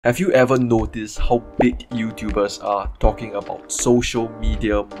Have you ever noticed how big YouTubers are talking about social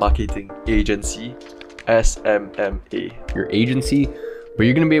media marketing agency, SMMA? Your agency, but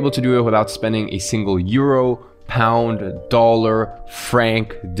you're going to be able to do it without spending a single euro, pound, dollar,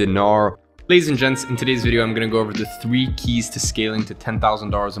 franc, dinar. Ladies and gents, in today's video, I'm going to go over the 3 keys to scaling to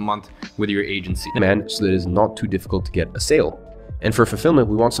 $10,000 a month with your agency. Man, so that it's not too difficult to get a sale. And for fulfillment,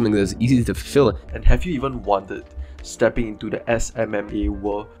 we want something that is easy to fulfill. And have you even wondered stepping into the SMMA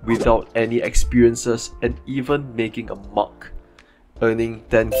world without any experiences and even making a mark, earning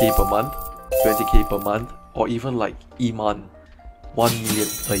 10k per month, 20k per month, or even like Iman, 1 million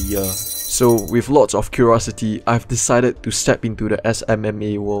a year? So with lots of curiosity, I've decided to step into the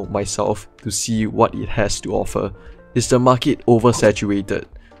SMMA world myself to see what it has to offer. Is the market oversaturated,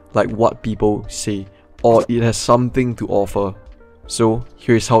 like what people say, or it has something to offer? So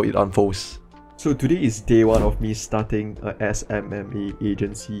here's how it unfolds. So today is day 1 of me starting a SMMA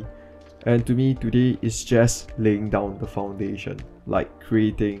agency, and to me today is just laying down the foundation, like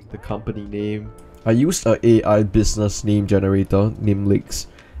creating the company name. I used an AI business name generator named Leaks,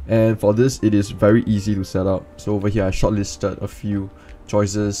 and for this it is very easy to set up. So over here I shortlisted a few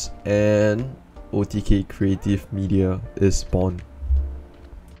choices and OTK Creative Media is born.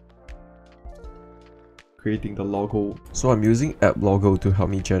 Creating the logo. So I'm using App Logo to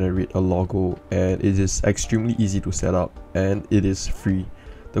help me generate a logo, and it is extremely easy to set up and it is free.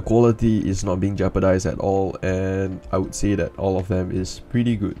 The quality is not being jeopardized at all, and I would say that all of them is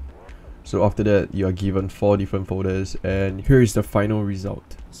pretty good. So after that, you are given 4 different folders, and here is the final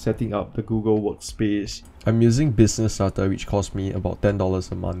result. Setting up the Google Workspace. I'm using Business Starter, which cost me about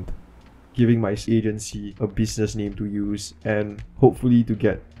 $10 a month. Giving my agency a business name to use and hopefully to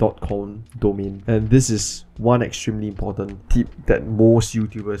get .com domain. And this is one extremely important tip that most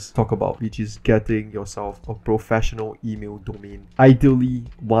YouTubers talk about, which is getting yourself a professional email domain. Ideally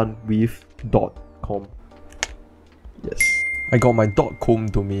one with .com. Yes. I got my .com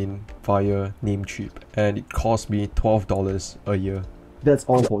domain via Namecheap and it cost me $12 a year. That's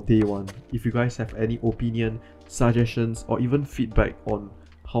all for day 1. If you guys have any opinion, suggestions, or even feedback on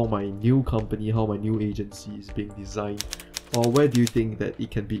how my new company, how my new agency is being designed, or where do you think that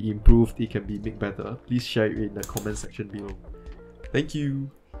it can be improved, it can be made better, please share it in the comment section below. Thank you.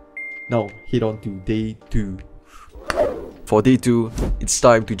 Now head on to day 2. For day 2, it's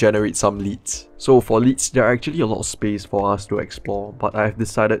time to generate some leads. So for leads, there are actually a lot of space for us to explore, but I have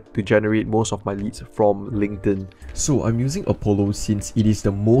decided to generate most of my leads from LinkedIn. So I'm using Apollo since it is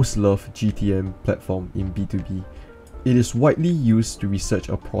the most loved GTM platform in B2B. It is widely used to research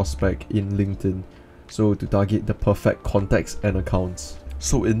a prospect in LinkedIn, so to target the perfect contacts and accounts.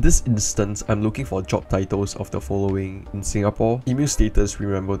 So in this instance, I'm looking for job titles of the following. In Singapore, email status,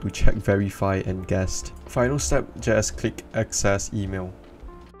 remember to check verify and guest. Final step, just click access email.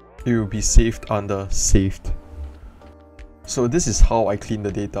 It will be saved under saved. So this is how I clean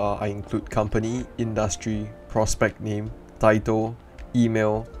the data. I include company, industry, prospect name, title,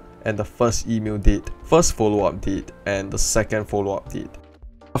 email, and the first email date, first follow-up date, and the second follow-up date.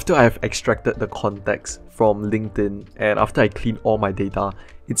 After I have extracted the contacts from LinkedIn and after I clean all my data,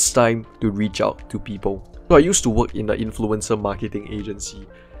 it's time to reach out to people. So I used to work in the influencer marketing agency,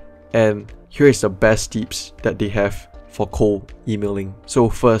 and here is the best tips that they have for cold emailing. So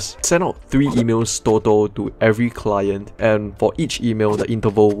first, send out 3 emails total to every client, and for each email the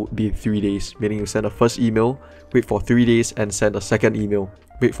interval would be 3 days, meaning you send the first email, wait for 3 days and send the second email,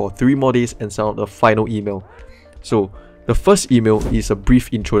 wait for 3 more days and send out the final email. So the first email is a brief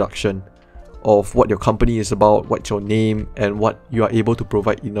introduction of what your company is about, what's your name, and what you are able to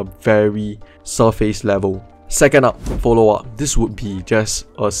provide in a very surface level. Second up, follow-up. This would be just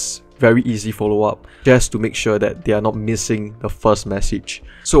a very easy follow-up, just to make sure that they are not missing the first message.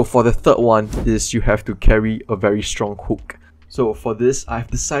 So for the third one is you have to carry a very strong hook. So for this, I've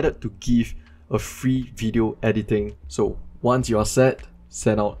decided to give a free video editing. So once you are set,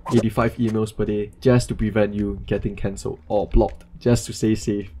 send out 85 emails per day just to prevent you getting cancelled or blocked, just to stay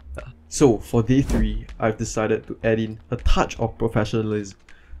safe. So for day 3, I've decided to add in a touch of professionalism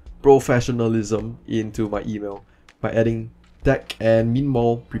into my email by adding deck and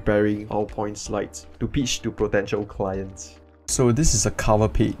meanwhile preparing PowerPoint slides to pitch to potential clients. So this is a cover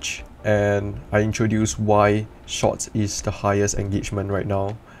page, and I introduce why Shorts is the highest engagement right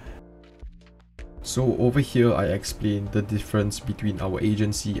now. So over here I explain the difference between our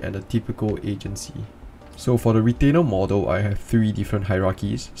agency and a typical agency. So for the retainer model, I have 3 different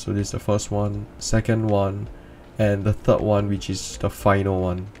hierarchies. So this is the first one, second one, and the third one, which is the final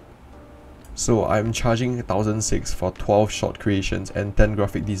one. So I'm charging 1,600 for 12 short creations and 10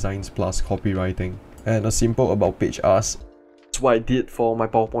 graphic designs plus copywriting. And a simple about page asks, is what I did for my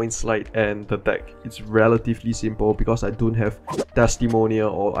PowerPoint slide and the deck. It's relatively simple because I don't have testimonial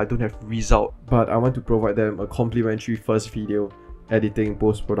or I don't have result, but I want to provide them a complimentary first video, editing,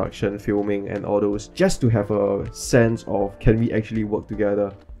 post-production, filming and all those, just to have a sense of can we actually work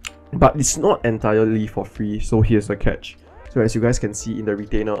together. But it's not entirely for free, so here's the catch. So as you guys can see in the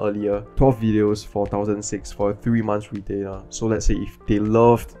retainer earlier, 12 videos for 1,006 for a 3 months retainer. So let's say if they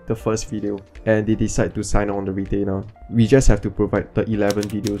loved the first video and they decide to sign on the retainer, we just have to provide the 11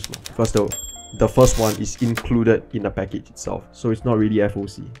 videos because the first one is included in the package itself. So it's not really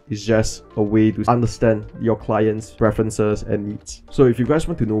FOC. It's just a way to understand your client's preferences and needs. So if you guys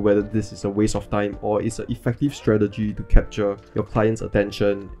want to know whether this is a waste of time or it's an effective strategy to capture your client's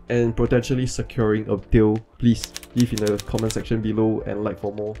attention and potentially securing a deal, please leave in the comment section below and like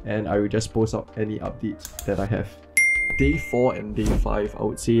for more, and I will just post out any updates that I have. Day 4 and day 5, I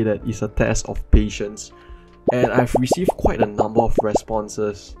would say that is a test of patience. And I've received quite a number of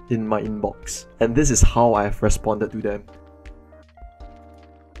responses in my inbox, and this is how I have responded to them.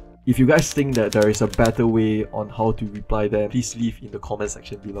 If you guys think that there is a better way on how to reply them, please leave in the comment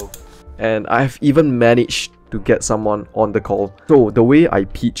section below. And I've even managed to get someone on the call. So the way I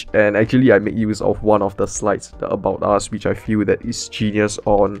pitch, and actually I make use of one of the slides, the About Us, which I feel that is genius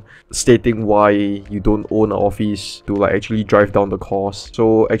on stating why you don't own an office to like actually drive down the cost.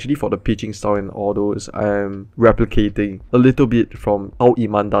 So actually for the pitching style and all those, I'm replicating a little bit from how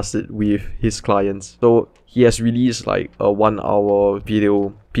Iman does it with his clients. So he has released like a 1-hour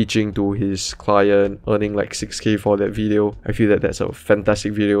video pitching to his client, earning like 6k for that video. I feel that that's a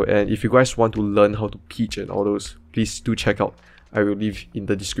fantastic video, and if you guys want to learn how to pitch and all those, please do check out. I will leave in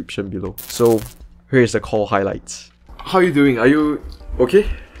the description below. So here's the call highlights. How are you doing? Are you okay?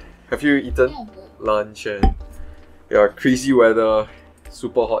 Have you eaten lunch? And yeah, crazy weather,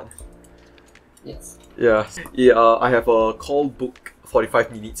 super hot. Yes. Yeah, I have a call booked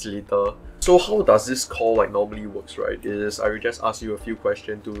 45 minutes later. So how does this call like normally works, right? Is I will just ask you a few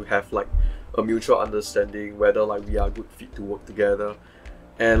questions to have like a mutual understanding whether like we are good fit to work together,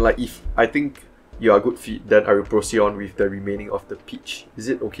 and like if I think you are good fit, then I will proceed on with the remaining of the pitch. Is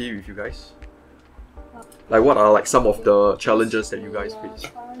it okay with you guys? Like what are like some of the challenges that you guys face?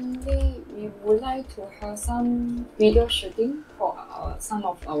 Currently, we would like to have some video shooting for some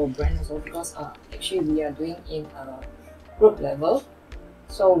of our brands also, because actually we are doing in a group level.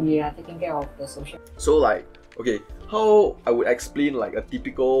 So we are taking care of the social. So like, okay, how I would explain like a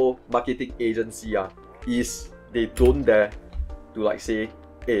typical marketing agency is they don't dare to like say,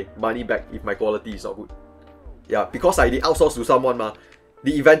 hey, money back if my quality is not good. Yeah, because like they outsource to someone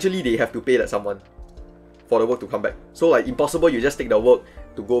eventually they have to pay that someone for the work to come back. So like impossible you just take the work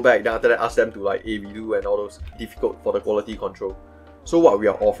to go back, then after that ask them to like redo and all those, difficult for the quality control. So what we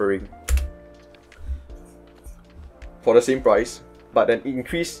are offering for the same price, but then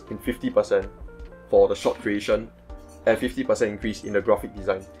increase in 50% for the short creation and 50% increase in the graphic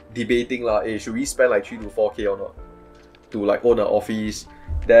design. Debating should we spend like 3 to 4k or not to like own an office?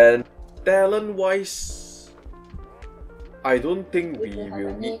 Then talent wise, I don't think we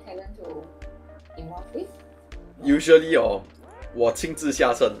will need talent to involve with. Usually 我亲自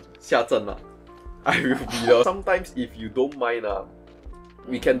下阵 I will be the sometimes if you don't mind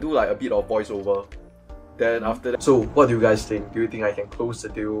we can do like a bit of voiceover. Then after that, so what do you guys think? Do you think I can close the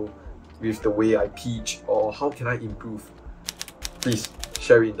deal with the way I pitch, or how can I improve? Please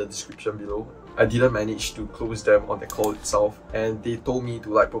share it in the description below. I didn't manage to close them on the call itself, and they told me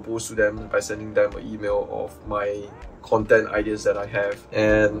to like propose to them by sending them an email of my content ideas that I have,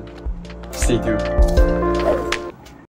 and stay tuned.